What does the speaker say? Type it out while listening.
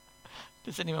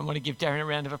Does anyone want to give Darren a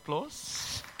round of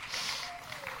applause?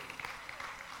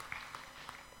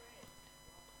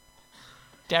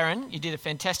 Darren, you did a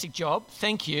fantastic job.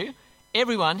 Thank you.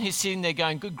 Everyone who's sitting there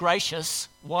going, good gracious,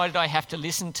 why did I have to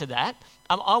listen to that?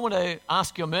 I want to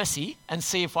ask your mercy and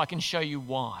see if I can show you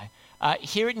why.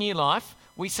 Here at New Life,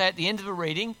 we say at the end of a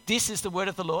reading, this is the word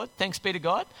of the Lord, thanks be to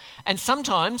God. And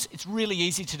sometimes it's really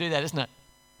easy to do that, isn't it?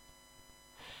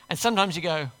 And sometimes you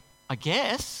go, I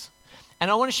guess. And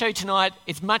I want to show you tonight,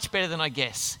 it's much better than I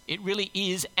guess. It really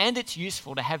is, and it's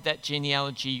useful to have that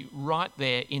genealogy right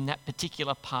there in that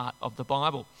particular part of the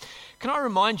Bible. Can I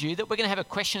remind you that we're going to have a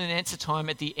question and answer time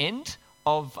at the end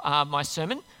of my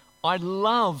sermon. I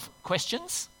love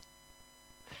questions.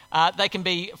 They can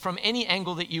be from any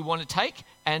angle that you want to take,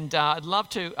 and I'd love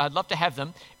to have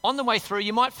them. On the way through,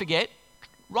 you might forget,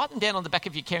 write them down on the back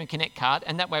of your Care and Connect card,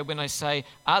 and that way when I say,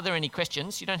 are there any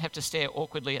questions, you don't have to stare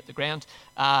awkwardly at the ground.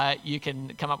 You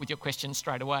can come up with your questions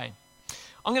straight away.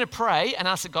 I'm going to pray and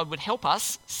ask that God would help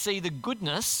us see the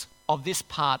goodness of this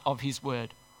part of his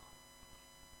word.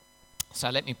 So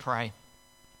let me pray.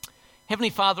 Heavenly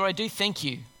Father, I do thank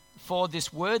you for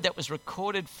this word that was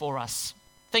recorded for us.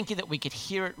 Thank you that we could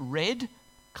hear it read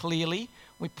clearly.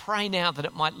 We pray now that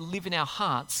it might live in our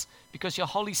hearts because your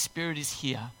Holy Spirit is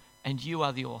here and you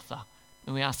are the author.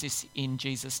 And we ask this in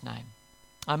Jesus' name.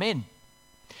 Amen.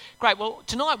 Great. Well,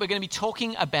 tonight we're going to be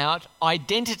talking about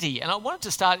identity. And I wanted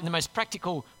to start in the most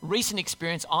practical recent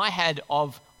experience I had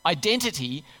of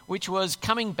identity, which was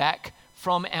coming back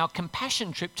from our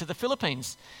compassion trip to the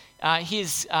Philippines.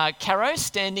 Here's Caro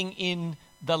standing in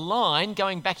the line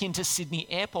going back into Sydney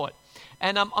Airport.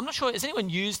 And I'm not sure, has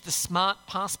anyone used the smart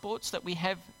passports that we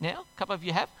have now? A couple of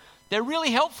you have. They're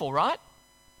really helpful, right?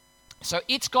 So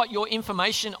it's got your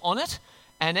information on it,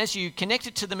 and as you connect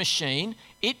it to the machine,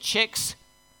 it checks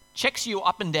you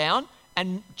up and down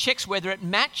and checks whether it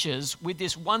matches with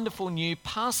this wonderful new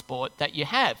passport that you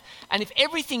have. And if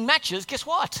everything matches, guess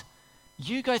what?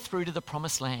 You go through to the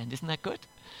promised land. Isn't that good?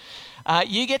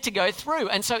 You get to go through.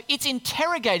 And so it's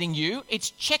interrogating you, it's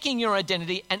checking your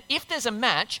identity, and if there's a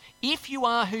match, if you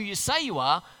are who you say you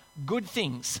are, good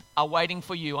things are waiting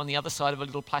for you on the other side of a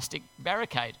little plastic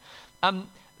barricade.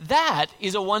 That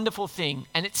is a wonderful thing,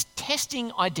 and it's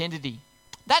testing identity.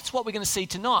 That's what we're going to see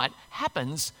tonight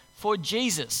happens for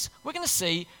Jesus. We're going to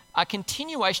see a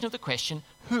continuation of the question,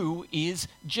 who is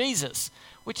Jesus?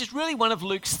 Which is really one of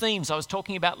Luke's themes I was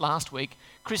talking about last week,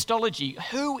 Christology.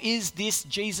 Who is this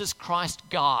Jesus Christ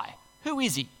guy? Who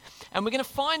is he? And we're going to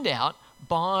find out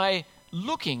by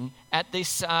looking at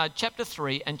this chapter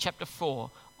 3 and chapter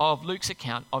 4 of Luke's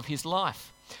account of his life.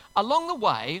 Along the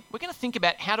way, we're going to think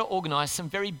about how to organise some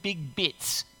very big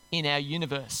bits in our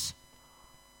universe.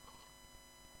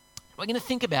 We're going to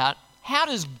think about how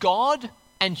does God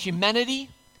and humanity,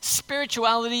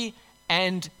 spirituality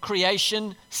and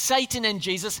creation, Satan and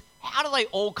Jesus, how do they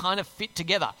all kind of fit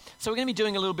together? So we're going to be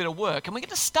doing a little bit of work, and we're going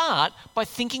to start by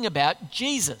thinking about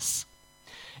Jesus.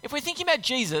 If we're thinking about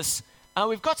Jesus,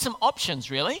 we've got some options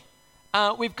really.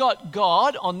 We've got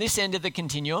God on this end of the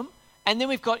continuum, and then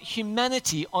we've got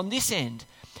humanity on this end.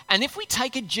 And if we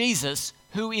take a Jesus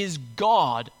who is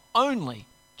God only,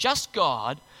 just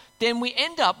God, then we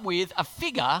end up with a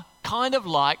figure kind of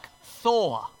like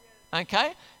Thor. Okay?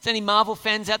 Is there any Marvel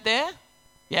fans out there?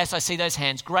 Yes, I see those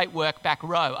hands. Great work, back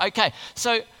row. Okay,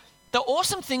 so the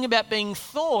awesome thing about being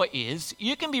Thor is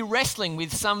you can be wrestling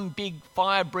with some big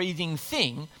fire-breathing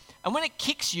thing, and when it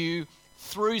kicks you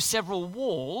through several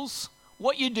walls,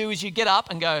 what you do is you get up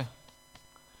and go,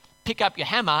 pick up your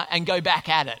hammer and go back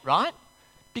at it, right?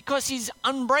 Because he's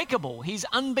unbreakable, he's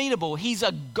unbeatable, he's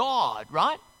a god,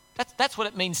 right? That's what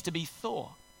it means to be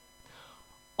Thor.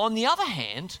 On the other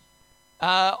hand,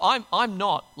 I'm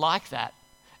not like that.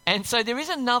 And so there is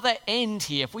another end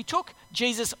here. If we took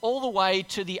Jesus all the way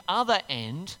to the other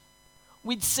end,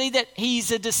 we'd see that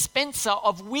he's a dispenser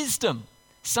of wisdom,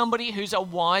 somebody who's a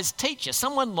wise teacher,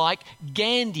 someone like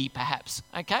Gandhi perhaps,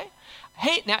 okay?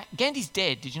 Now, Gandhi's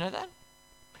dead, did you know that?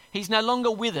 He's no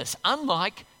longer with us,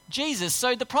 unlike Jesus.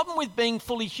 So the problem with being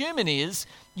fully human is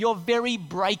you're very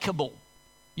breakable.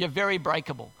 You're very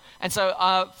breakable. And so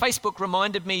Facebook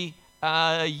reminded me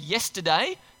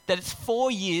yesterday that it's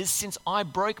 4 years since I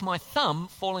broke my thumb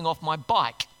falling off my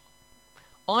bike.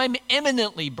 I'm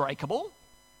eminently breakable.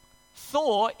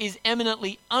 Thor is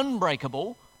eminently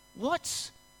unbreakable.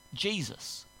 What's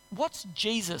Jesus? What's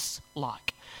Jesus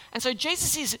like? And so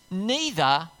Jesus is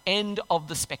neither end of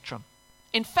the spectrum.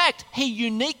 In fact, he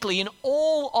uniquely in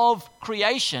all of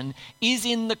creation is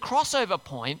in the crossover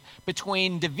point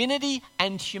between divinity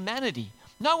and humanity.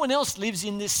 No one else lives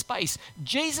in this space.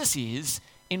 Jesus is,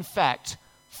 in fact,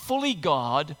 fully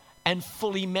God and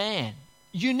fully man.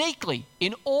 Uniquely,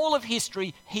 in all of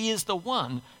history, he is the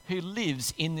one who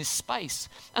lives in this space.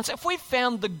 And so if we've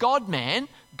found the God-man,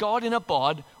 God in a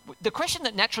bod, the question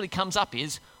that naturally comes up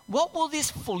is, what will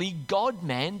this fully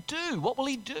God-man do? What will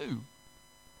he do?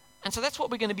 And so that's what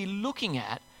we're going to be looking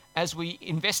at as we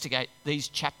investigate these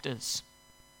chapters.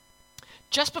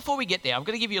 Just before we get there, I'm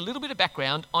going to give you a little bit of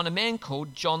background on a man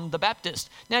called John the Baptist.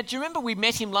 Now, do you remember we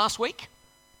met him last week?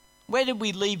 Where did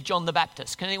we leave John the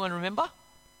Baptist? Can anyone remember?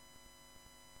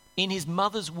 In his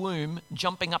mother's womb,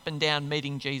 jumping up and down,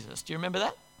 meeting Jesus. Do you remember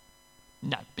that?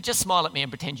 No, but just smile at me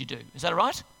and pretend you do. Is that all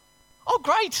right? Oh,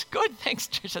 great. Good. Thanks,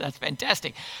 Trisha. That's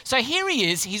fantastic. So here he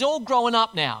is. He's all grown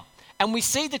up now. And we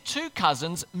see the two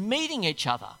cousins meeting each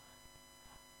other.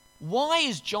 Why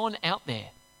is John out there?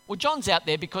 Well, John's out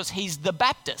there because he's the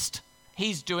Baptist.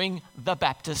 He's doing the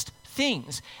Baptist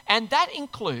things. And that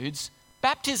includes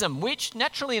baptism, which,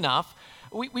 naturally enough,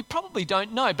 we probably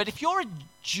don't know. But if you're a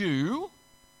Jew,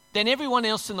 then everyone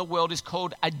else in the world is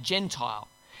called a Gentile.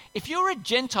 If you're a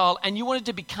Gentile and you wanted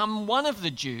to become one of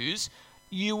the Jews,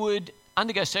 you would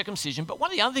undergo circumcision. But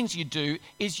one of the other things you'd do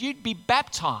is you'd be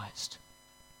baptized.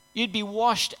 You'd be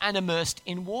washed and immersed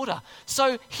in water.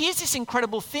 So here's this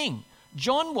incredible thing.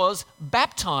 John was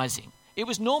baptizing. It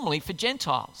was normally for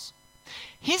Gentiles.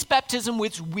 His baptism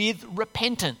was with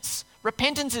repentance.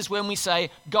 Repentance is when we say,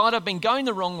 God, I've been going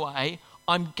the wrong way.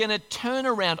 I'm going to turn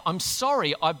around. I'm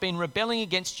sorry. I've been rebelling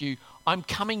against you. I'm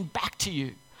coming back to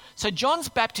you. So John's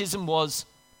baptism was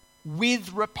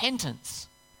with repentance.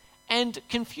 And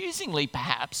confusingly,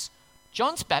 perhaps,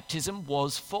 John's baptism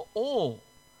was for all.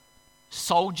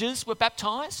 Soldiers were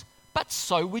baptized, but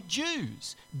so were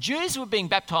Jews. Jews were being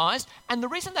baptized, and the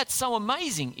reason that's so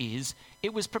amazing is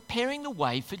it was preparing the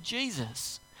way for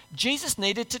Jesus. Jesus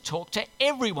needed to talk to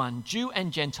everyone, Jew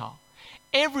and Gentile.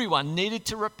 Everyone needed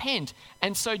to repent,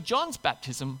 and so John's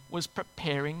baptism was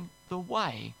preparing the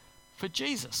way for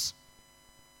Jesus.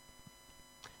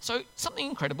 So something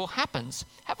incredible happens.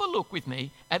 Have a look with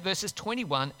me at verses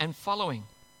 21 and following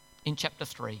in chapter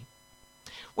 3.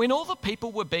 When all the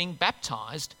people were being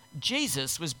baptized,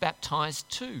 Jesus was baptized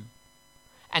too.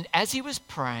 And as he was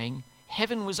praying,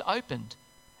 heaven was opened,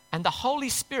 and the Holy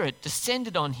Spirit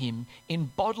descended on him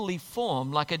in bodily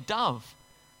form like a dove.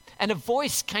 And a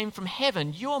voice came from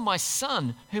heaven, "You are my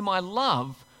Son, whom I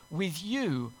love. With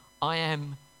you I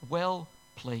am well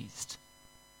pleased."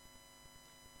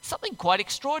 Something quite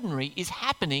extraordinary is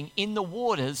happening in the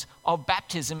waters of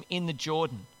baptism in the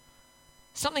Jordan.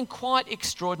 Something quite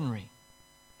extraordinary.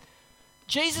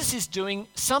 Jesus is doing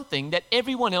something that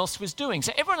everyone else was doing.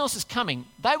 So everyone else is coming.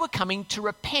 They were coming to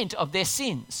repent of their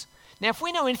sins. Now, if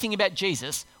we know anything about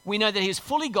Jesus, we know that he is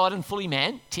fully God and fully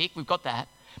man. Tick, we've got that.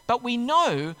 But we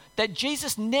know that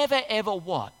Jesus never ever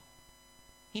what?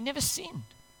 He never sinned.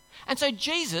 And so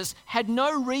Jesus had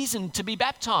no reason to be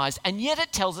baptized, and yet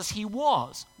it tells us he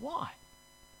was. Why?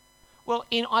 Well,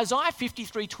 in Isaiah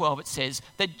 53:12, it says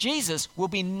that Jesus will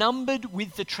be numbered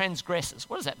with the transgressors.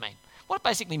 What does that mean? What it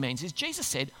basically means is Jesus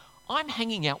said, I'm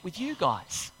hanging out with you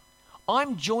guys.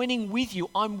 I'm joining with you.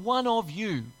 I'm one of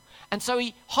you. And so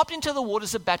he hopped into the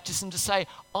waters of baptism to say,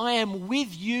 I am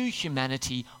with you,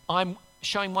 humanity. I'm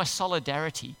showing my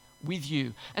solidarity with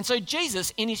you. And so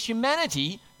Jesus, in his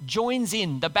humanity, joins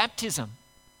in the baptism.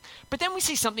 But then we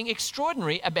see something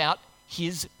extraordinary about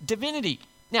his divinity.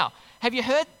 Now, have you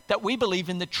heard that we believe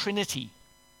in the Trinity?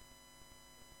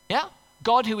 Yeah?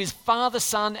 God who is Father,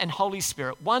 Son, and Holy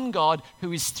Spirit. One God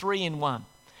who is three in one.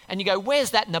 And you go,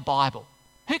 where's that in the Bible?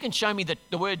 Who can show me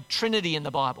the word Trinity in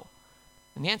the Bible?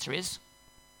 And the answer is,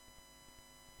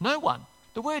 no one.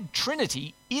 The word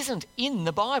Trinity isn't in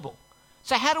the Bible.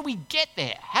 So how do we get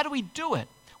there? How do we do it?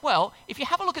 Well, if you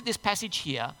have a look at this passage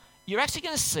here, you're actually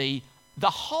going to see the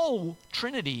whole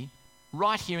Trinity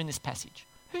right here in this passage.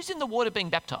 Who's in the water being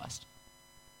baptized?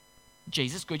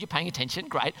 Jesus, good, you're paying attention,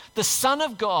 great. The Son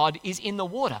of God is in the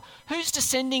water. Who's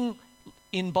descending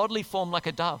in bodily form like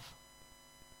a dove?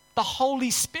 The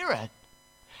Holy Spirit.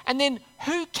 And then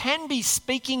who can be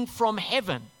speaking from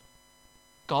heaven?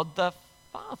 God the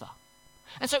Father.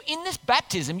 And so in this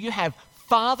baptism, you have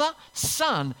Father,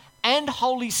 Son, and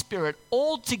Holy Spirit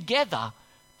all together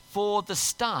for the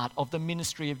start of the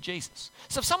ministry of Jesus.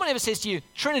 So if someone ever says to you,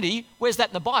 Trinity, where's that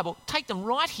in the Bible? Take them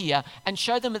right here and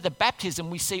show them at the baptism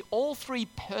we see all three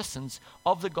persons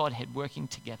of the Godhead working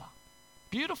together.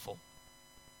 Beautiful.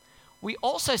 We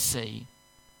also see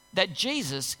that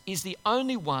Jesus is the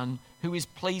only one who is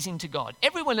pleasing to God.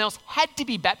 Everyone else had to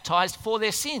be baptized for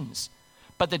their sins.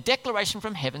 But the declaration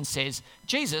from heaven says,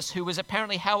 Jesus, who was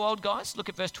apparently how old, guys? Look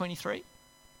at verse 23.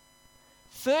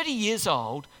 30 years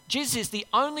old, Jesus is the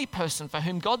only person for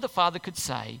whom God the Father could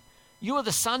say, You are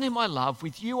the Son whom I love.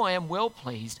 With you I am well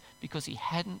pleased, because he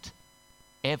hadn't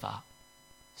ever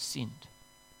sinned.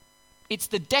 It's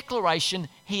the declaration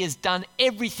he has done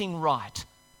everything right.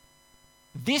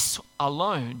 This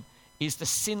alone is the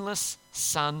sinless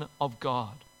Son of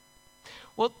God.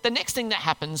 Well, the next thing that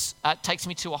happens takes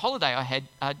me to a holiday I had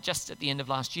just at the end of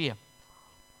last year.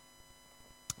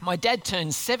 My dad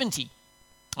turned 70,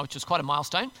 which was quite a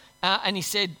milestone, and he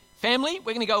said, family,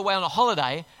 we're going to go away on a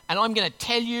holiday, and I'm going to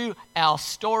tell you our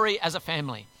story as a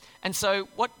family. And so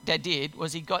what Dad did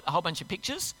was he got a whole bunch of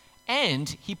pictures, and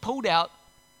he pulled out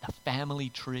the family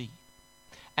tree.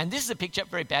 And this is a picture,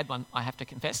 very bad one, I have to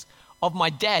confess, of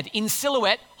my dad in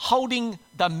silhouette holding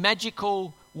the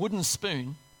magical wooden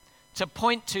spoon to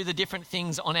point to the different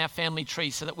things on our family tree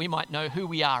so that we might know who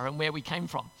we are and where we came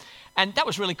from. And that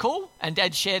was really cool, and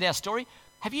Dad shared our story.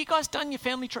 Have you guys done your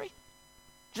family tree?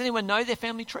 Does anyone know their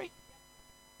family tree?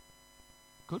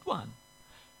 Good one.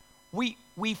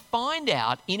 We find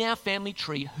out in our family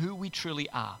tree who we truly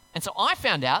are. And so I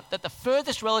found out that the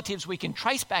furthest relatives we can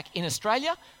trace back in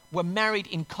Australia were married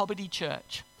in Cobbity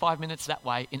Church, 5 minutes that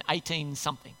way, in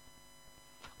 18-something.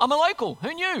 I'm a local.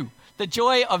 Who knew? The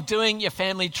joy of doing your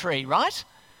family tree, right?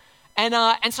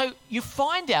 And so you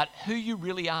find out who you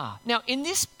really are. Now, in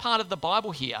this part of the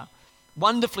Bible here,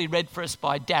 wonderfully read for us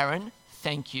by Darren,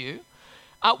 thank you,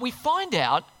 we find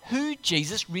out who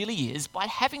Jesus really is by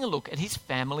having a look at his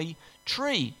family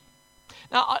tree.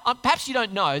 Now, perhaps you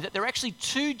don't know that there are actually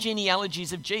two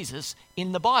genealogies of Jesus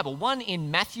in the Bible, one in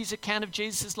Matthew's account of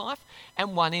Jesus' life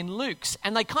and one in Luke's,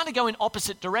 and they kind of go in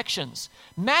opposite directions.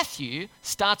 Matthew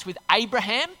starts with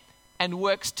Abraham and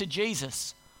works to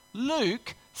Jesus.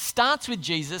 Luke starts with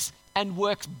Jesus and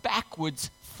works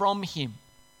backwards from him.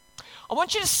 I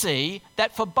want you to see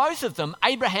that for both of them,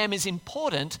 Abraham is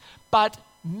important, but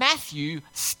Matthew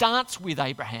starts with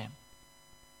Abraham.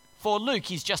 For Luke,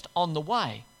 he's just on the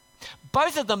way.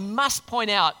 Both of them must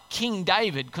point out King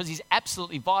David because he's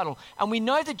absolutely vital. And we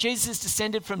know that Jesus is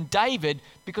descended from David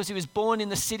because he was born in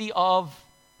the city of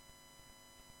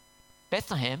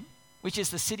Bethlehem, which is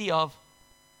the city of,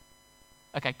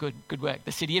 okay, good work,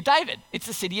 the city of David. It's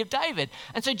the city of David.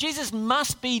 And so Jesus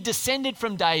must be descended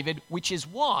from David, which is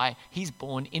why he's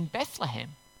born in Bethlehem.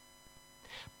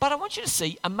 But I want you to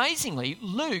see, amazingly,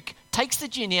 Luke takes the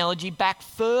genealogy back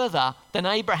further than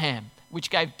Abraham, which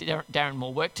gave Darren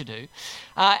more work to do.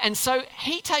 And so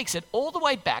he takes it all the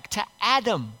way back to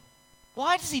Adam.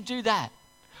 Why does he do that?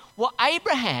 Well,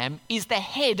 Abraham is the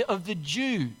head of the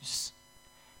Jews.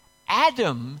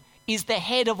 Adam is the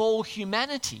head of all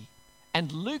humanity.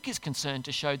 And Luke is concerned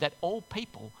to show that all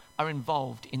people are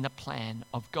involved in the plan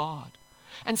of God.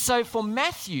 And so for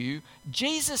Matthew,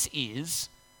 Jesus is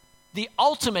the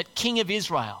ultimate king of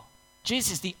Israel.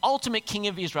 Jesus is the ultimate king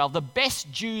of Israel, the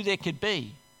best Jew there could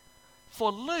be.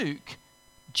 For Luke,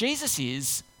 Jesus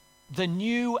is the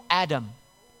new Adam,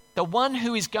 the one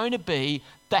who is going to be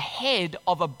the head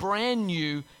of a brand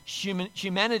new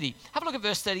humanity. Have a look at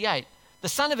verse 38. The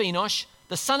son of Enosh,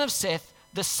 the son of Seth,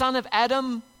 the son of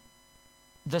Adam,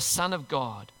 the Son of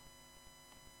God.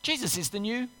 Jesus is the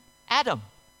new Adam.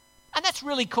 And that's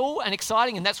really cool and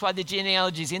exciting, and that's why the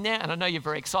genealogy is in there, and I know you're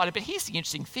very excited, but here's the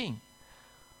interesting thing.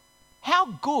 How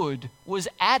good was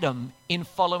Adam in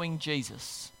following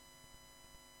Jesus?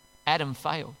 Adam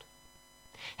failed.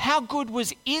 How good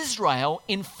was Israel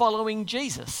in following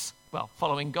Jesus? Well,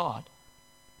 following God.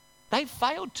 They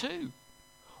failed too.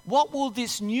 What will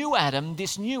this new Adam,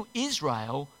 this new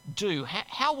Israel do?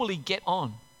 How will he get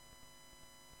on?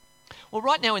 Well,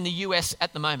 right now in the US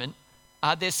at the moment,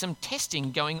 there's some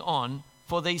testing going on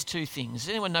for these two things. Does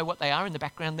anyone know what they are in the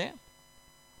background there?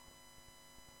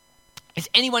 Is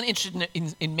anyone interested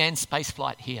in manned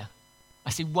spaceflight here? I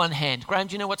see one hand. Graham,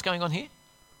 do you know what's going on here?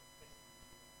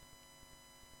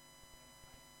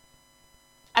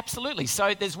 Absolutely.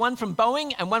 So there's one from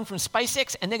Boeing and one from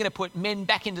SpaceX, and they're going to put men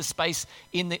back into space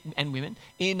and women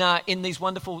in these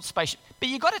wonderful spaceships. But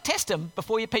you've got to test them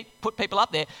before you put people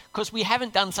up there, because we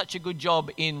haven't done such a good job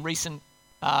in recent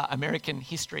American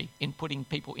history in putting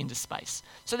people into space.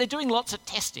 So they're doing lots of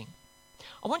testing.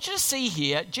 I want you to see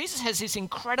here, Jesus has this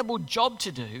incredible job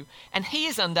to do, and he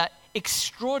is under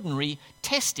extraordinary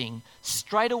testing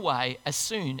straight away as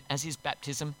soon as his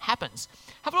baptism happens.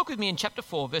 Have a look with me in chapter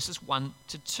 4, verses 1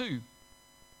 to 2.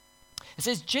 It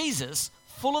says, Jesus,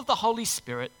 full of the Holy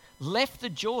Spirit, left the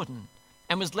Jordan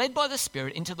and was led by the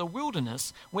Spirit into the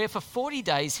wilderness, where for 40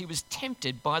 days he was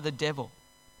tempted by the devil.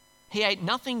 He ate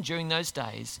nothing during those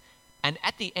days, and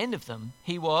at the end of them,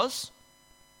 he was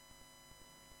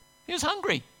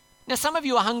hungry. Now, some of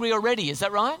you are hungry already, is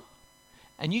that right?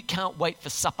 And you can't wait for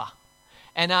supper.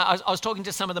 And I was talking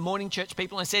to some of the morning church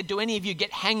people and I said, do any of you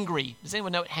get hangry? Does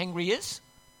anyone know what hangry is?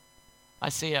 I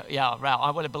see, yeah, wow,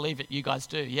 I want to believe it, you guys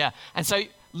do, yeah. And so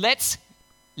let's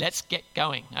get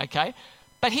going, okay?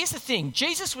 But here's the thing,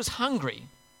 Jesus was hungry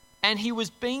and he was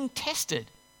being tested.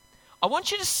 I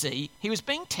want you to see he was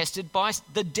being tested by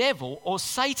the devil or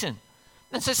Satan.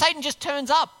 And so Satan just turns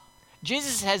up.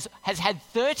 Jesus has had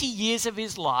 30 years of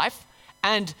his life,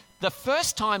 and the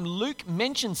first time Luke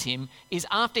mentions him is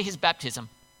after his baptism.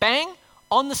 Bang,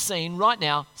 on the scene right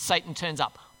now, Satan turns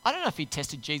up. I don't know if he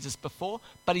tested Jesus before,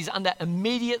 but he's under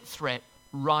immediate threat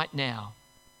right now.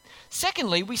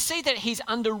 Secondly, we see that he's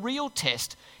under real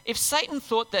test. If Satan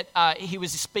thought that he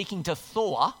was speaking to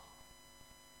Thor,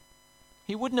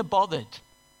 he wouldn't have bothered.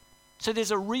 So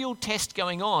there's a real test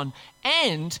going on.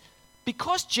 And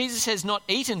because Jesus has not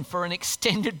eaten for an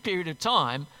extended period of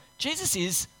time, Jesus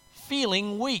is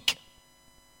feeling weak.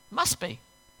 Must be,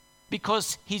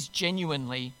 because he's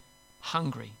genuinely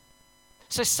hungry.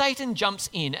 So Satan jumps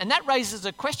in, and that raises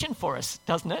a question for us,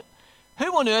 doesn't it?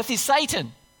 Who on earth is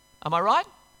Satan? Am I right?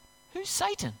 Who's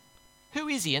Satan? Who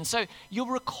is he? And so you'll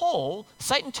recall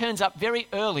Satan turns up very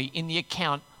early in the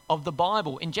account of the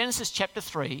Bible. In Genesis chapter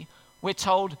 3, we're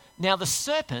told, now the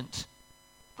serpent,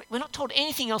 we're not told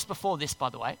anything else before this, by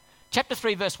the way. Chapter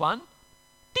 3, verse 1,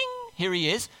 ding, here he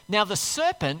is. Now the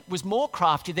serpent was more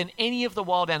crafty than any of the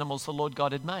wild animals the Lord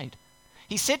God had made.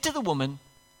 He said to the woman,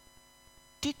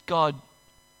 did God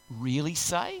really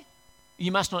say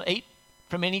you must not eat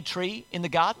from any tree in the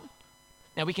garden?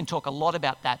 Now we can talk a lot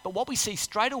about that, but what we see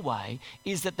straight away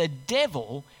is that the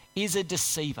devil is a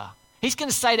deceiver. He's going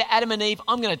to say to Adam and Eve,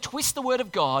 I'm going to twist the word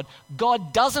of God.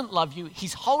 God doesn't love you.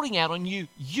 He's holding out on you.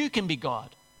 You can be God.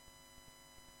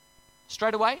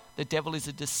 Straight away, the devil is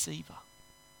a deceiver.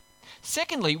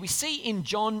 Secondly, we see in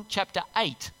John chapter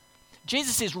 8,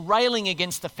 Jesus is railing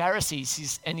against the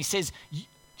Pharisees and he says,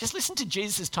 just listen to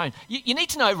Jesus' tone. You need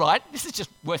to know, right? This is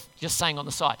just worth just saying on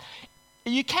the side.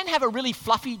 You can have a really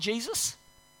fluffy Jesus.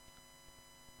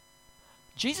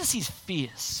 Jesus is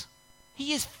fierce.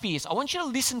 He is fierce. I want you to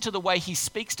listen to the way he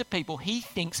speaks to people he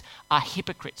thinks are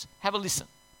hypocrites. Have a listen.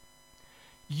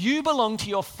 You belong to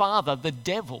your father, the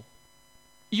devil.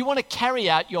 You want to carry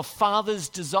out your father's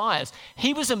desires.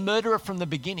 He was a murderer from the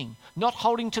beginning, not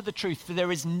holding to the truth, for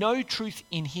there is no truth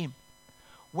in him.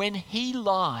 When he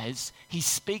lies, he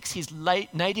speaks his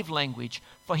native language,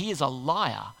 for he is a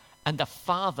liar and the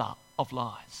father of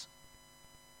lies.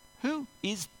 Who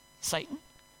is Satan?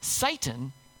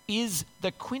 Satan is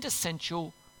the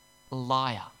quintessential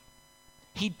liar.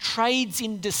 He trades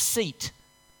in deceit.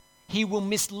 He will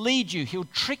mislead you. He'll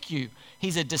trick you.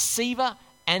 He's a deceiver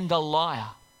and a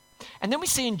liar. And then we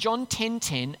see in John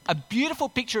 10:10 a beautiful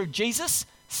picture of Jesus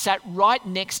sat right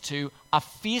next to a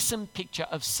fearsome picture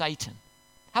of Satan.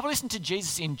 Have a listen to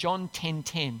Jesus in John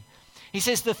 10:10. He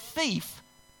says, the thief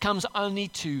comes only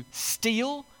to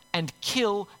steal and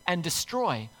kill and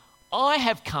destroy. I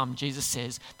have come, Jesus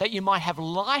says, that you might have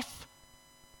life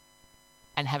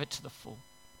and have it to the full.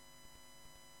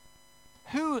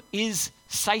 Who is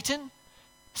Satan?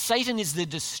 Satan is the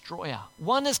destroyer.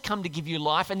 One has come to give you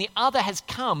life and the other has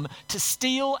come to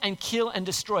steal and kill and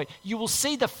destroy. You will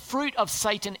see the fruit of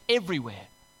Satan everywhere.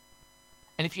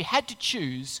 And if you had to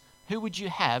choose, who would you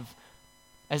have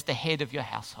as the head of your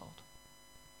household?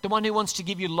 The one who wants to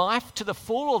give you life to the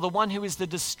full, or the one who is the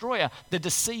destroyer, the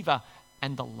deceiver,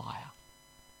 and the liar?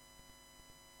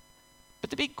 But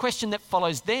the big question that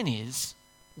follows then is,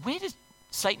 where does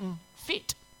Satan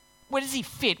fit? Where does he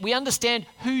fit? We understand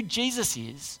who Jesus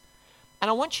is, and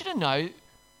I want you to know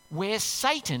where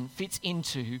Satan fits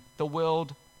into the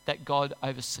world that God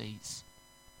oversees.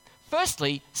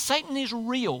 Firstly, Satan is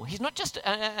real. He's not just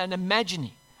an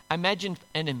imagined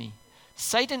enemy.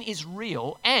 Satan is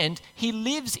real, and he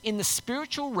lives in the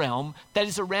spiritual realm that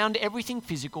is around everything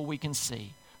physical we can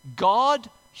see. God,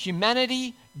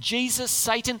 humanity, Jesus,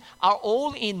 Satan are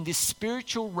all in this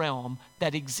spiritual realm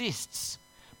that exists.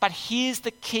 But here's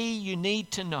the key you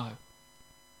need to know.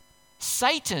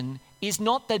 Satan is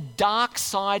not the dark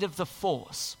side of the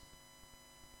force.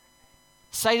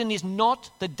 Satan is not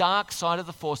the dark side of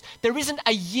the force. There isn't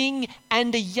a yin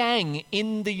and a yang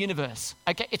in the universe.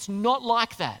 Okay, it's not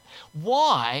like that.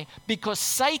 Why? Because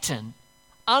Satan,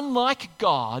 unlike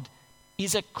God,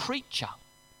 is a creature.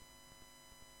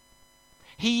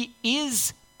 He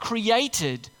is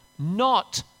created,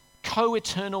 not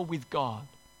co-eternal with God.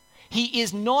 He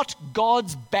is not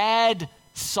God's bad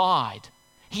side.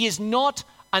 He is not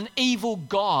an evil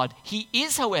God. He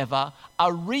is, however,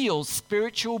 a real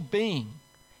spiritual being.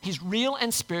 He's real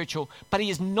and spiritual, but he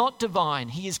is not divine.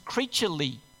 He is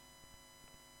creaturely.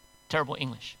 Terrible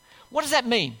English. What does that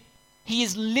mean? He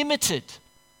is limited.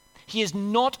 He is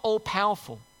not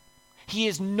all-powerful. He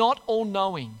is not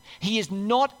all-knowing. He is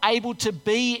not able to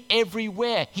be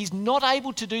everywhere. He's not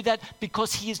able to do that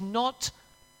because he is not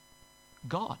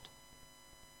God.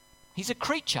 He's a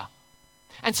creature.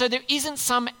 And so there isn't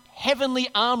some heavenly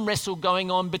arm wrestle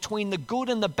going on between the good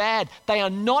and the bad. They are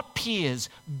not peers.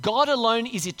 God alone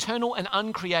is eternal and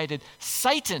uncreated.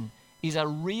 Satan is a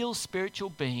real spiritual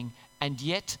being and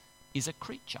yet is a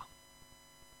creature.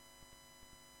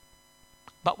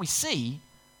 But we see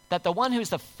that the one who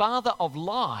is the father of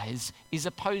lies is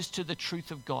opposed to the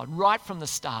truth of God right from the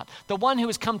start. The one who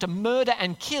has come to murder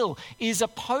and kill is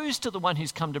opposed to the one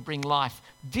who's come to bring life.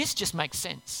 This just makes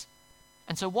sense.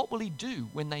 And so what will he do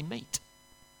when they meet?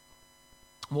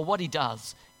 Well, what he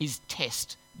does is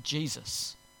test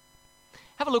Jesus.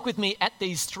 Have a look with me at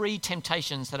these three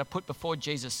temptations that are put before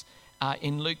Jesus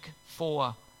in Luke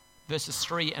 4, verses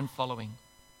 3 and following.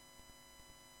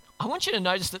 I want you to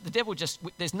notice that the devil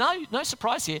there's no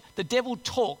surprise here, the devil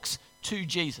talks to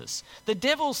Jesus. The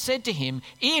devil said to him,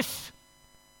 "If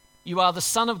you are the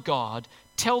Son of God,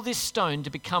 tell this stone to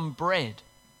become bread."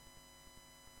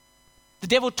 The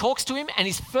devil talks to him, and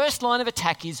his first line of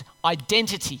attack is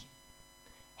identity.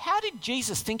 How did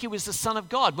Jesus think he was the Son of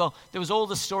God? Well, there was all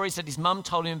the stories that his mum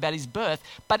told him about his birth,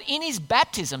 but in his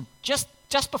baptism, just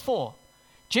before,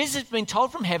 Jesus has been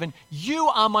told from heaven, "You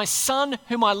are my Son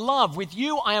whom I love. With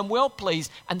you I am well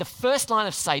pleased." And the first line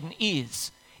of Satan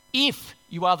is, "If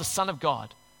you are the Son of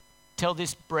God, tell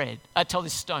this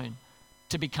stone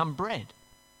to become bread."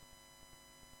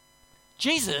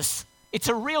 Jesus, it's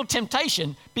a real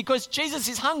temptation because Jesus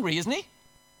is hungry, isn't he?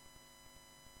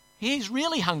 He's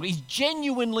really hungry. He's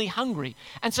genuinely hungry.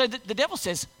 And so the devil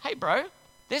says, "Hey, bro,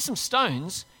 there's some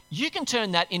stones. You can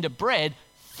turn that into bread.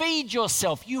 Feed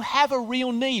yourself. You have a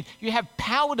real need. You have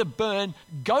power to burn.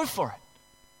 Go for it."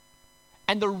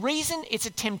 And the reason it's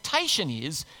a temptation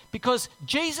is because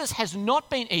Jesus has not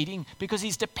been eating because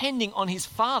he's depending on his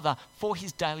Father for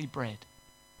his daily bread.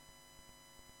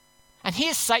 And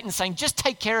here's Satan saying, "Just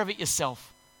take care of it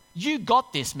yourself. You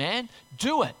got this, man.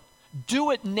 Do it.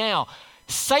 Do it now.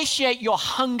 Satiate your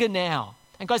hunger now."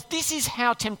 And guys, this is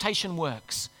how temptation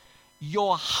works.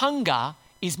 Your hunger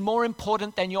is more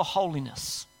important than your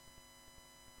holiness.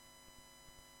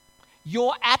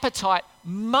 Your appetite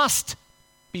must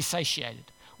be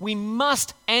satiated. We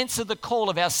must answer the call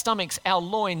of our stomachs, our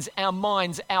loins, our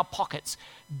minds, our pockets.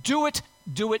 Do it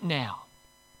now.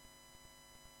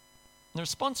 And the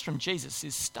response from Jesus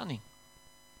is stunning.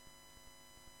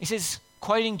 He says,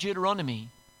 quoting Deuteronomy,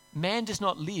 "Man does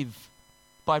not live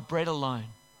by bread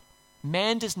alone.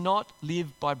 Man does not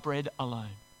live by bread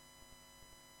alone."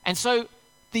 And so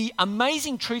the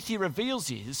amazing truth he reveals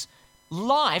is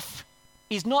life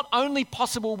is not only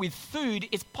possible with food,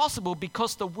 it's possible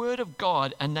because the Word of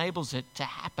God enables it to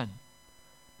happen.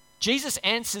 Jesus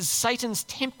answers Satan's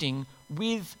tempting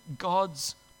with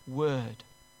God's Word.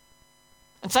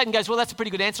 And Satan goes, "Well, that's a pretty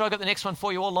good answer. I've got the next one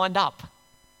for you all lined up."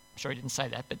 I'm sure he didn't say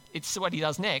that, but it's what he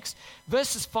does next.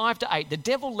 Verses 5 to 8, the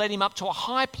devil led him up to a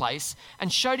high place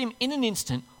and showed him in an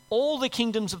instant all the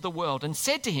kingdoms of the world and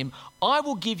said to him, "I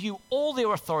will give you all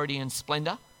their authority and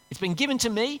splendor. It's been given to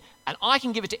me, and I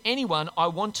can give it to anyone I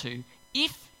want to.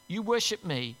 If you worship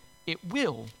me, it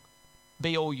will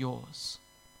be all yours."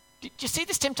 Do you see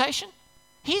this temptation?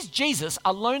 Here's Jesus,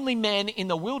 a lonely man in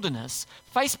the wilderness,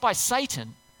 faced by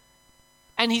Satan,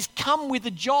 and he's come with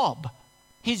a job.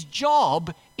 His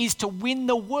job is to win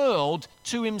the world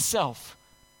to himself.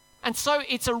 And so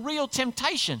it's a real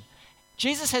temptation.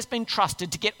 Jesus has been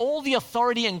trusted to get all the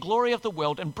authority and glory of the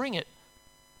world and bring it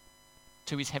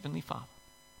to his heavenly Father.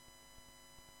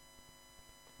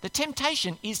 The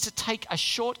temptation is to take a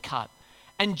shortcut.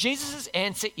 And Jesus'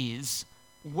 answer is,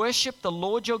 worship the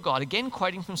Lord your God. Again,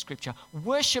 quoting from Scripture,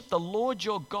 worship the Lord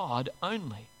your God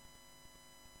only.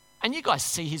 And you guys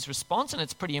see his response, and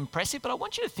it's pretty impressive, but I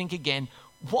want you to think again,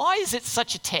 why is it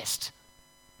such a test?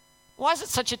 Why is it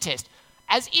such a test?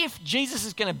 As if Jesus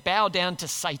is going to bow down to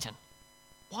Satan.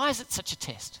 Why is it such a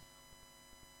test?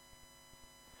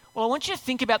 Well, I want you to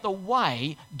think about the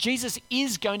way Jesus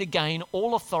is going to gain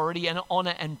all authority and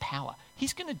honor and power.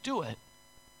 He's going to do it.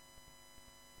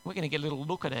 We're going to get a little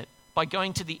look at it by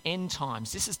going to the end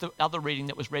times. This is the other reading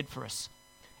that was read for us.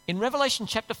 In Revelation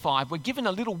chapter 5, we're given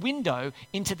a little window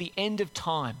into the end of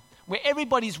time where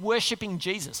everybody's worshipping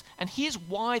Jesus. And here's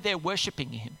why they're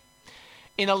worshipping him.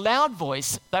 In a loud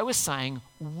voice, they were saying,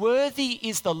 "Worthy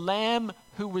is the Lamb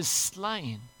who was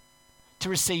slain to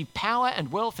receive power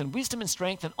and wealth and wisdom and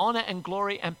strength and honor and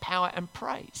glory and power and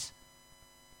praise."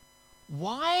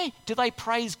 Why do they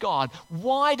praise God?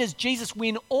 Why does Jesus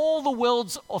win all the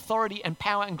world's authority and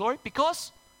power and glory?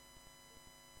 Because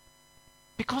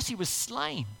Because he was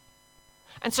slain.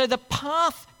 And so the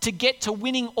path to get to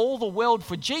winning all the world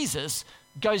for Jesus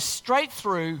goes straight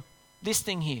through this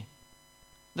thing here,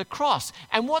 the cross.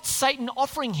 And what's Satan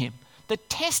offering him? The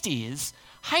test is,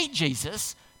 hey,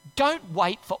 Jesus, don't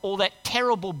wait for all that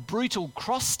terrible, brutal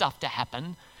cross stuff to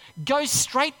happen. Go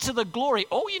straight to the glory.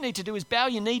 All you need to do is bow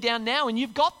your knee down now and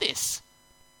you've got this.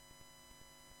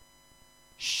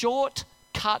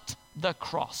 Shortcut the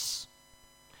cross.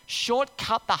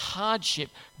 Shortcut the hardship.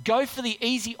 Go for the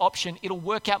easy option. It'll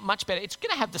work out much better. It's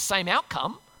going to have the same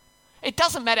outcome. It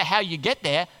doesn't matter how you get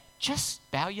there. Just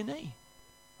bow your knee.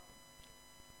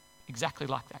 Exactly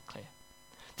like that, Claire.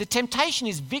 The temptation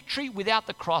is victory without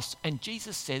the cross, and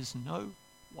Jesus says, no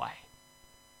way.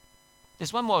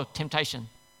 There's one more temptation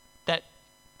that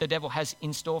the devil has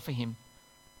in store for him.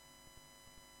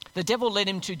 The devil led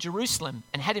him to Jerusalem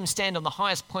and had him stand on the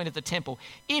highest point of the temple.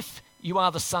 If you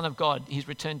are the Son of God, he's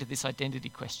returned to this identity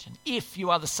question. If you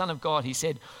are the Son of God, he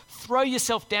said, throw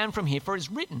yourself down from here, for it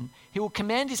is written, he will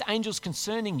command his angels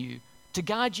concerning you to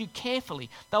guard you carefully.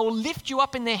 They will lift you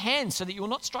up in their hands so that you will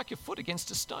not strike your foot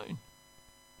against a stone.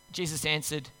 Jesus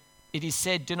answered, it is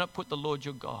said, do not put the Lord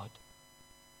your God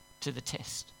to the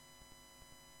test.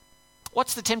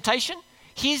 What's the temptation?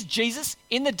 Here's Jesus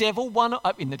in the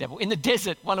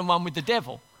desert, one-on-one with the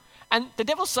devil. And the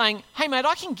devil's saying, hey mate,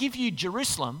 I can give you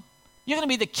Jerusalem. You're going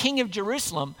to be the king of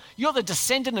Jerusalem. You're the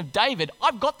descendant of David.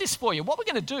 I've got this for you. What we're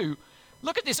going to do,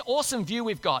 look at this awesome view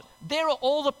we've got. There are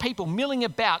all the people milling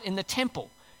about in the temple.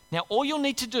 Now, all you'll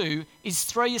need to do is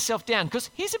throw yourself down. Because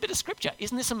here's a bit of scripture.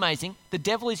 Isn't this amazing? The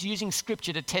devil is using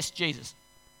scripture to test Jesus.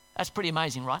 That's pretty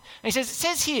amazing, right? And it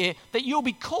says here that you'll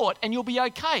be caught and you'll be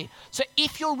okay. So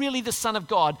if you're really the Son of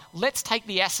God, let's take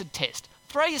the acid test.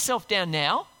 Throw yourself down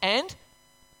now and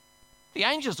the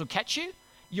angels will catch you.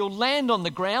 You'll land on the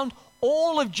ground.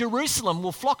 All of Jerusalem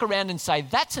will flock around and say,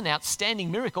 that's an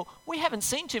outstanding miracle. We haven't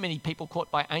seen too many people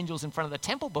caught by angels in front of the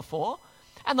temple before.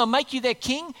 And they'll make you their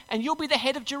king and you'll be the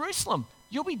head of Jerusalem.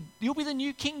 You'll be the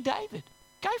new King David.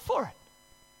 Go for it.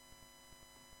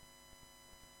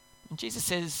 And Jesus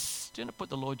says, do not put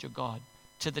the Lord your God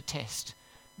to the test.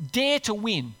 Dare to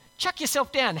win. Chuck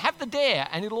yourself down. Have the dare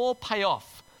and it'll all pay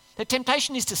off. The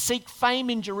temptation is to seek fame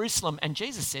in Jerusalem. And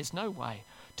Jesus says, no way.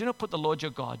 Do not put the Lord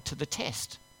your God to the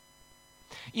test.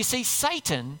 You see,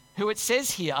 Satan, who it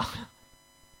says here,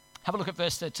 have a look at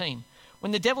verse 13.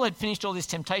 When the devil had finished all this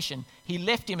temptation, he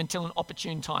left him until an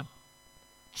opportune time.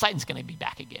 Satan's going to be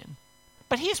back again.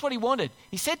 But here's what he wanted.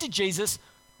 He said to Jesus,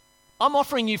 I'm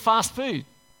offering you fast food.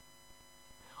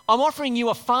 I'm offering you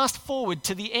a fast forward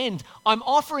to the end. I'm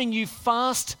offering you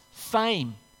fast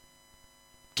fame.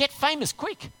 Get famous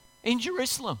quick in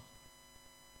Jerusalem.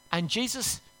 And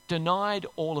Jesus denied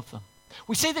all of them.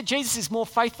 We see that Jesus is more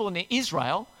faithful in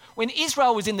Israel. When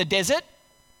Israel was in the desert,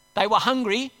 they were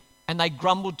hungry and they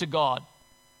grumbled to God.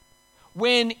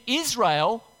 When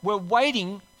Israel were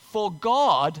waiting for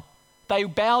God, they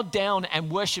bowed down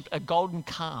and worshipped a golden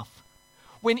calf.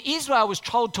 When Israel was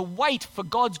told to wait for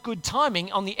God's good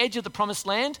timing on the edge of the promised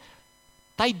land,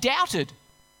 they doubted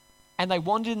and they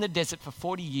wandered in the desert for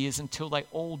 40 years until they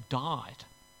all died.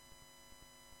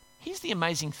 Here's the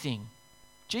amazing thing.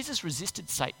 Jesus resisted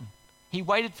Satan. He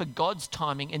waited for God's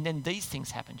timing and then these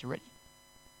things happened. You ready?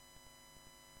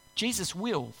 Jesus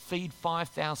will feed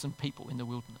 5,000 people in the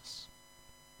wilderness.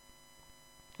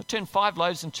 He'll turn 5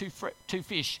 loaves and 2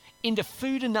 fish into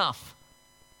food enough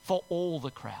for all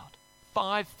the crowd.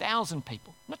 5,000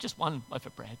 people, not just one loaf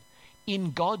of bread,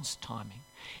 in God's timing.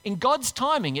 In God's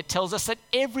timing, it tells us that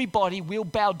everybody will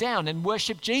bow down and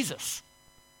worship Jesus.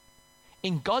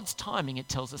 In God's timing, it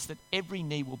tells us that every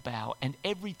knee will bow and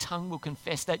every tongue will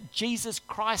confess that Jesus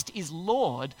Christ is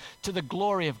Lord to the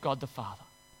glory of God the Father.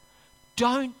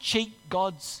 Don't cheat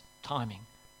God's timing.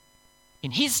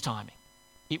 In his timing,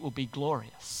 it will be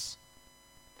glorious.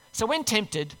 So when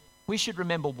tempted, we should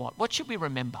remember what? What should we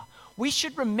remember? We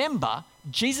should remember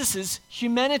Jesus'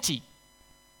 humanity.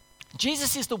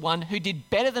 Jesus is the one who did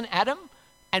better than Adam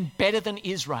and better than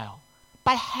Israel.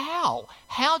 But how?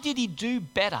 How did he do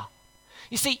better?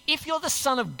 You see, if you're the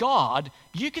Son of God,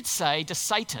 you could say to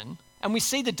Satan, and we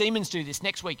see the demons do this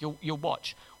next week, you'll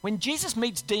watch. When Jesus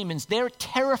meets demons, they're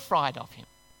terrified of him.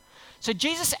 So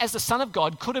Jesus, as the Son of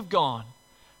God, could have gone,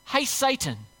 hey,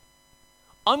 Satan,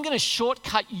 I'm going to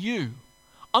shortcut you.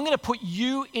 I'm going to put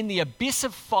you in the abyss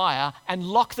of fire and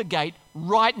lock the gate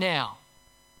right now.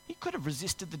 He could have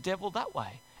resisted the devil that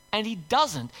way. And he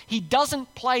doesn't. He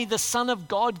doesn't play the Son of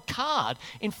God card.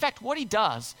 In fact, what he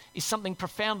does is something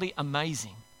profoundly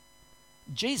amazing.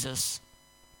 Jesus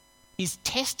is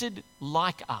tested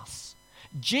like us.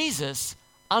 Jesus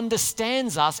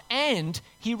understands us, and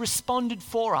he responded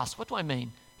for us. What do I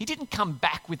mean? He didn't come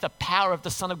back with the power of the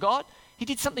Son of God. He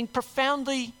did something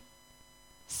profoundly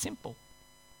simple.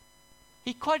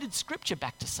 He quoted scripture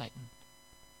back to Satan,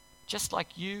 just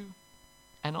like you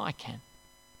and I can.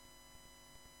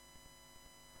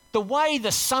 The way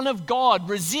the Son of God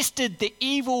resisted the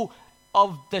evil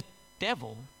of the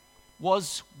devil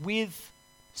was with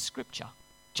scripture,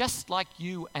 just like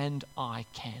you and I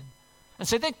can. And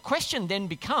so the question then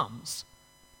becomes,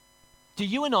 do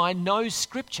you and I know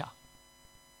scripture?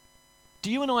 Do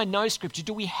you and I know scripture?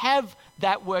 Do we have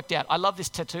that worked out? I love this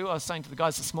tattoo. I was saying to the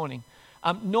guys this morning,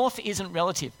 north isn't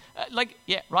relative.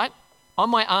 Right? On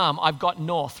my arm, I've got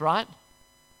north, right?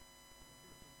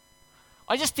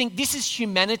 I just think this is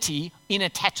humanity in a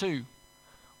tattoo.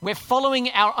 We're following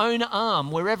our own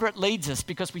arm wherever it leads us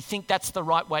because we think that's the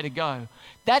right way to go.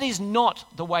 That is not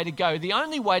the way to go. The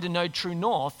only way to know true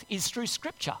north is through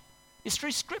Scripture. It's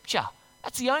through Scripture.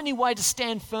 That's the only way to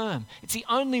stand firm. It's the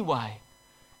only way.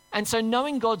 And so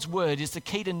knowing God's word is the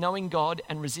key to knowing God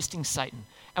and resisting Satan.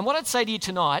 And what I'd say to you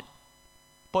tonight,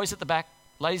 boys at the back,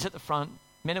 ladies at the front,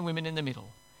 men and women in the middle,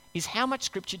 is how much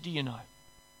Scripture do you know?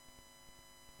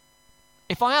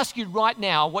 If I ask you right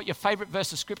now what your favourite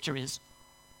verse of Scripture is,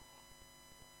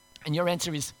 and your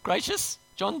answer is gracious,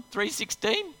 John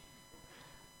 3:16,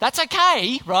 that's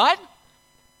okay, right?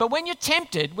 But when you're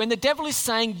tempted, when the devil is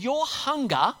saying your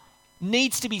hunger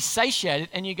needs to be satiated,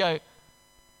 and you go,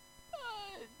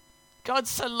 God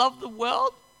so loved the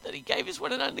world that he gave his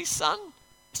one and only son,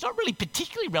 it's not really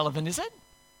particularly relevant, is it?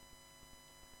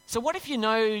 So what if you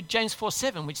know James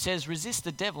 4:7, which says, resist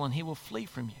the devil and he will flee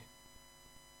from you?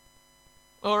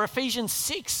 Or Ephesians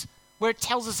 6, where it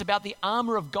tells us about the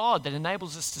armor of God that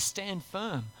enables us to stand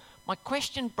firm. My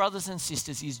question, brothers and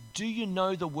sisters, is do you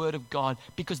know the word of God?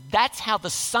 Because that's how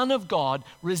the Son of God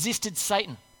resisted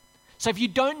Satan. So if you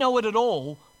don't know it at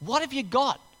all, what have you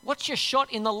got? What's your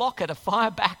shot in the locker to fire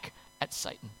back at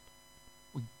Satan?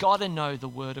 We've got to know the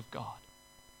word of God.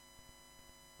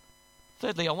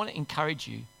 Thirdly, I want to encourage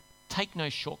you, take no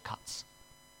shortcuts.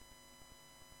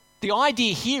 The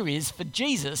idea here is for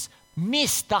Jesus,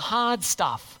 miss the hard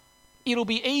stuff. It'll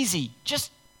be easy.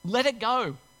 Just let it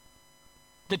go.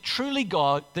 The truly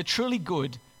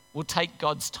good will take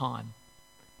God's time.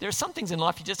 There are some things in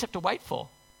life you just have to wait for.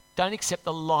 Don't accept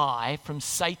the lie from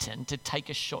Satan to take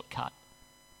a shortcut.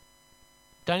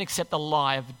 Don't accept the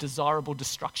lie of desirable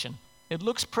destruction. It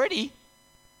looks pretty,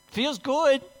 feels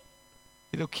good,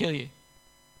 it'll kill you.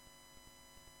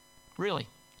 Really,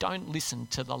 don't listen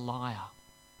to the liar.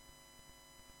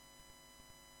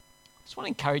 I just want to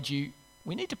encourage you,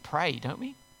 we need to pray, don't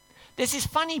we? There's this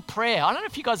funny prayer. I don't know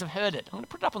if you guys have heard it. I'm going to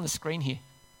put it up on the screen here.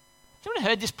 Has anyone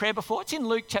heard this prayer before? It's in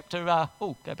Luke chapter,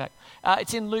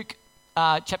 it's in Luke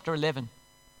chapter 11.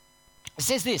 It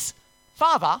says this,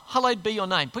 Father, hallowed be your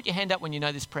name. Put your hand up when you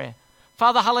know this prayer.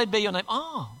 Father, hallowed be your name.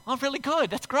 Oh, really good.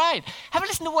 That's great. Have a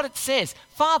listen to what it says.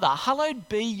 Father, hallowed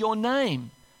be your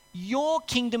name. Your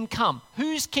kingdom come.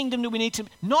 Whose kingdom do we need to?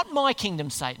 Not my kingdom,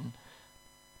 Satan.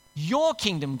 Your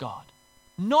kingdom, God.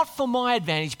 Not for my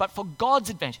advantage, but for God's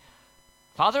advantage.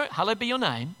 Father, hallowed be your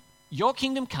name. Your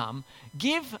kingdom come.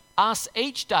 Give us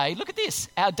each day, look at this,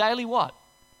 our daily what?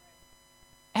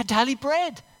 Our daily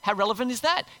bread. How relevant is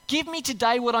that? Give me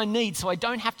today what I need so I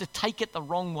don't have to take it the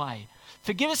wrong way.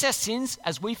 Forgive us our sins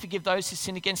as we forgive those who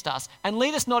sin against us. And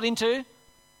lead us not into...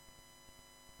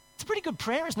 It's a pretty good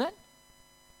prayer, isn't it?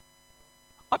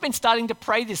 I've been starting to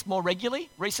pray this more regularly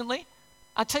recently.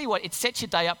 I'll tell you what, it sets your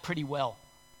day up pretty well.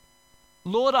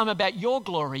 Lord, I'm about your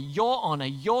glory, your honor,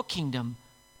 your kingdom.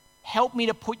 Help me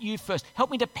to put you first.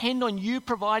 Help me depend on you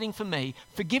providing for me.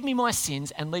 Forgive me my sins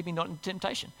and lead me not into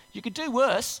temptation. You could do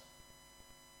worse.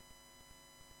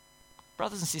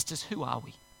 Brothers and sisters, who are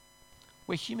we?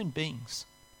 We're human beings.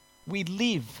 We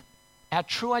live. Our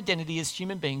true identity as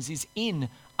human beings is in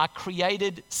a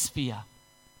created sphere.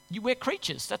 We're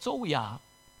creatures. That's all we are.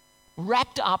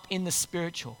 Wrapped up in the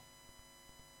spiritual.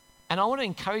 And I want to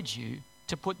encourage you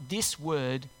to put this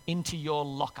word into your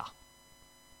locker.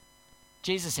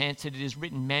 Jesus answered, it is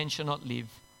written, man shall not live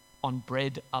on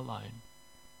bread alone.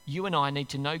 You and I need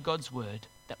to know God's word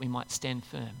that we might stand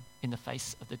firm in the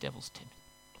face of the devil's tempt.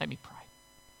 Let me pray.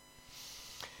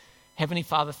 Heavenly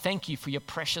Father, thank you for your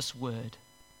precious word.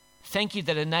 Thank you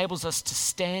that enables us to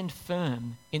stand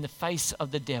firm in the face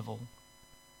of the devil.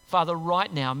 Father,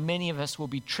 right now, many of us will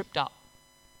be tripped up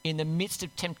in the midst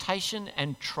of temptation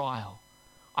and trial.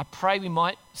 I pray we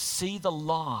might see the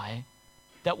lie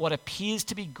that what appears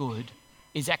to be good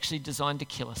is actually designed to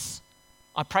kill us.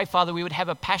 I pray, Father, we would have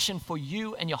a passion for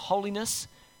you and your holiness,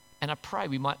 and I pray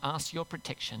we might ask your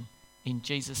protection in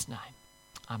Jesus' name.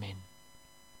 Amen.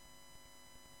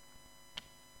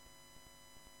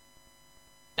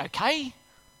 Okay.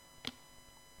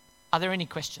 Are there any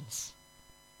questions?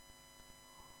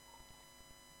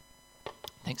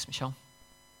 Thanks, Michelle.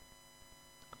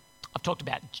 I've talked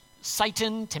about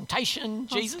Satan, temptation,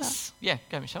 Jesus. Yeah,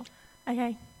 go, Michelle.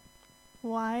 Okay.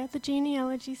 Why are the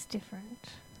genealogies different?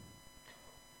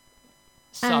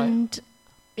 So, And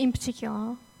in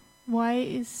particular, why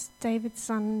is David's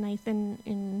son Nathan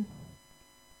in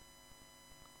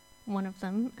one of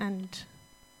them and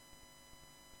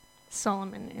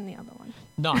Solomon in the other one?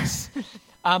 nice.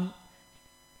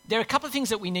 There are a couple of things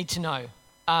that we need to know.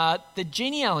 The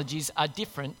genealogies are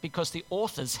different because the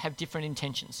authors have different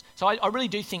intentions. So I really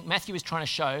do think Matthew is trying to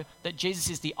show that Jesus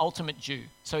is the ultimate Jew.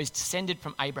 So he's descended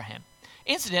from Abraham.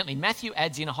 Incidentally, Matthew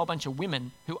adds in a whole bunch of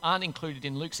women who aren't included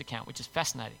in Luke's account, which is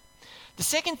fascinating. The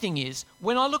second thing is,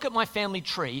 when I look at my family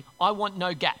tree, I want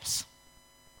no gaps.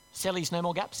 Sally's no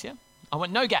more gaps, yeah? I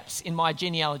want no gaps in my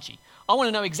genealogy. I want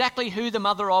to know exactly who the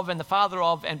mother of and the father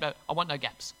of, but I want no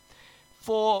gaps.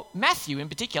 For Matthew in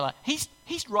particular, he's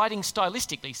writing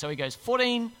stylistically. So he goes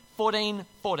 14, 14,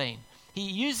 14. He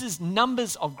uses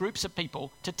numbers of groups of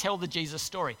people to tell the Jesus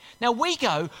story. Now we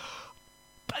go,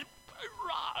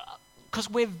 because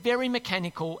we're very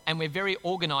mechanical and we're very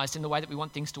organised in the way that we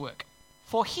want things to work.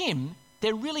 For him,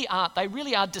 they really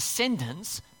are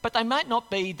descendants, but they might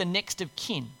not be the next of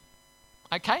kin.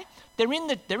 Okay? They're in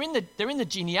the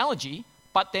genealogy,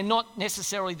 but they're not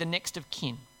necessarily the next of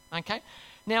kin. Okay?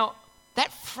 Now,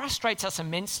 that frustrates us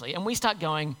immensely, and we start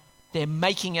going, they're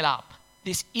making it up.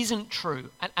 This isn't true.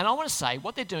 And I want to say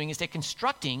what they're doing is they're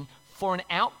constructing for an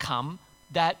outcome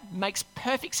that makes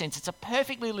perfect sense. It's a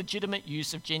perfectly legitimate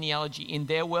use of genealogy in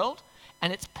their world,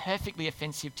 and it's perfectly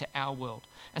offensive to our world.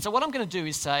 And so what I'm going to do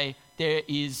is say there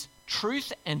is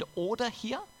truth and order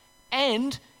here,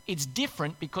 and it's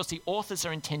different because the authors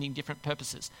are intending different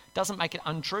purposes. Doesn't make it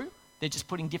untrue. They're just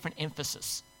putting different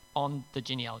emphasis on the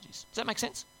genealogies. Does that make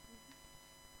sense?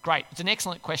 Great. It's an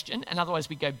excellent question, and otherwise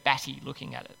we go batty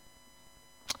looking at it.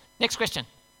 Next question.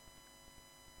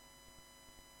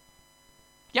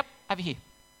 Yep, over here.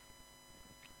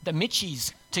 The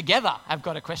Mitchies together have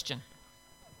got a question.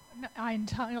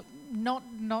 No,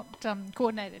 not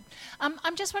coordinated.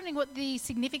 I'm just wondering what the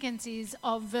significance is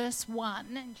of verse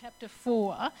 1 in chapter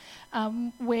 4,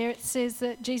 where it says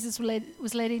that Jesus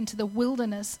was led into the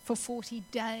wilderness for 40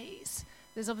 days.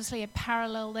 There's obviously a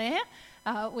parallel there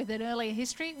with an earlier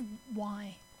history.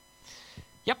 Why?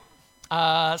 Yep.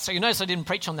 So you notice I didn't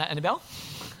preach on that, Annabelle.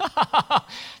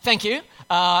 Thank you.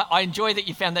 I enjoy that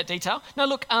you found that detail. No,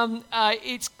 look,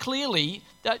 it's clearly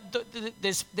that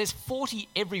there's 40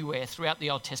 everywhere throughout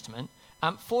the Old Testament.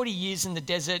 40 years in the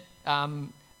desert.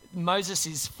 Moses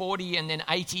is 40 and then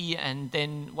 80 and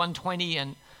then 120,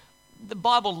 and the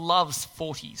Bible loves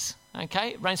 40s. Okay,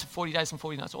 it rains for 40 days and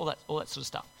 40 nights, all that sort of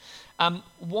stuff.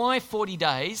 Why 40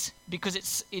 days?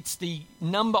 Because it's the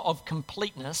number of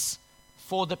completeness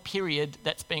for the period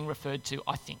that's being referred to,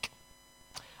 I think.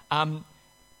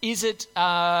 Is it?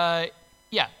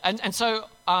 Yeah, and so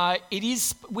it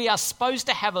is. We are supposed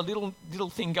to have a little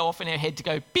thing go off in our head to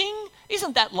go, bing.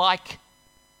 Isn't that like?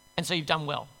 And so you've done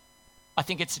well. I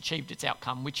think it's achieved its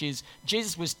outcome, which is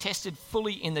Jesus was tested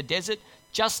fully in the desert,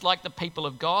 just like the people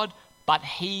of God, but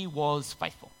he was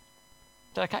faithful.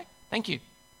 Is that okay? Thank you,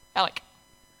 Alec.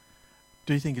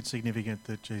 Do you think it's significant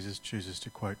that Jesus chooses to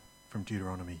quote from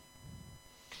Deuteronomy?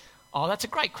 Oh, that's a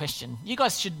great question. You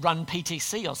guys should run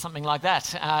PTC or something like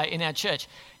that in our church.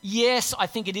 Yes, I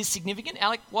think it is significant.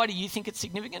 Alec, why do you think it's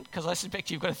significant? Because I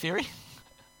suspect you've got a theory. I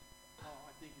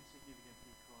think it's significant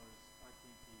because I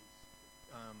think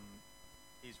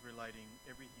he's relating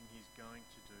everything he's going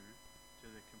to do to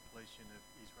the completion of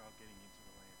Israel getting into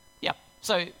the land. Yeah.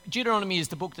 So Deuteronomy is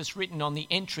the book that's written on the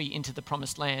entry into the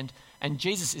promised land, and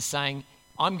Jesus is saying,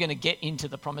 I'm going to get into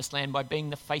the promised land by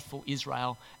being the faithful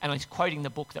Israel, and he's quoting the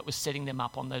book that was setting them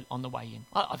up on the way in.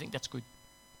 I think that's good.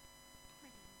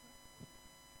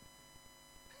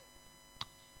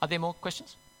 Are there more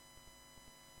questions?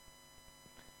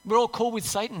 We're all cool with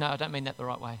Satan? No, I don't mean that the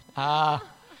right way.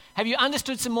 Have you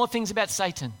understood some more things about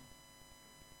Satan?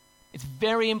 It's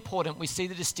very important we see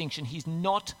the distinction. He's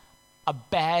not a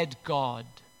bad God.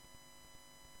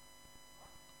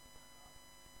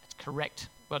 That's correct.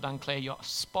 Well done, Claire. You're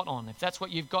spot on. If that's what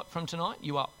you've got from tonight,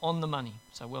 you are on the money.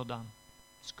 So well done.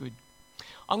 It's good.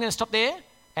 I'm going to stop there.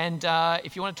 And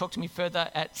if you want to talk to me further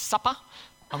at supper,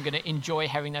 I'm going to enjoy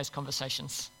having those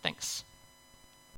conversations. Thanks.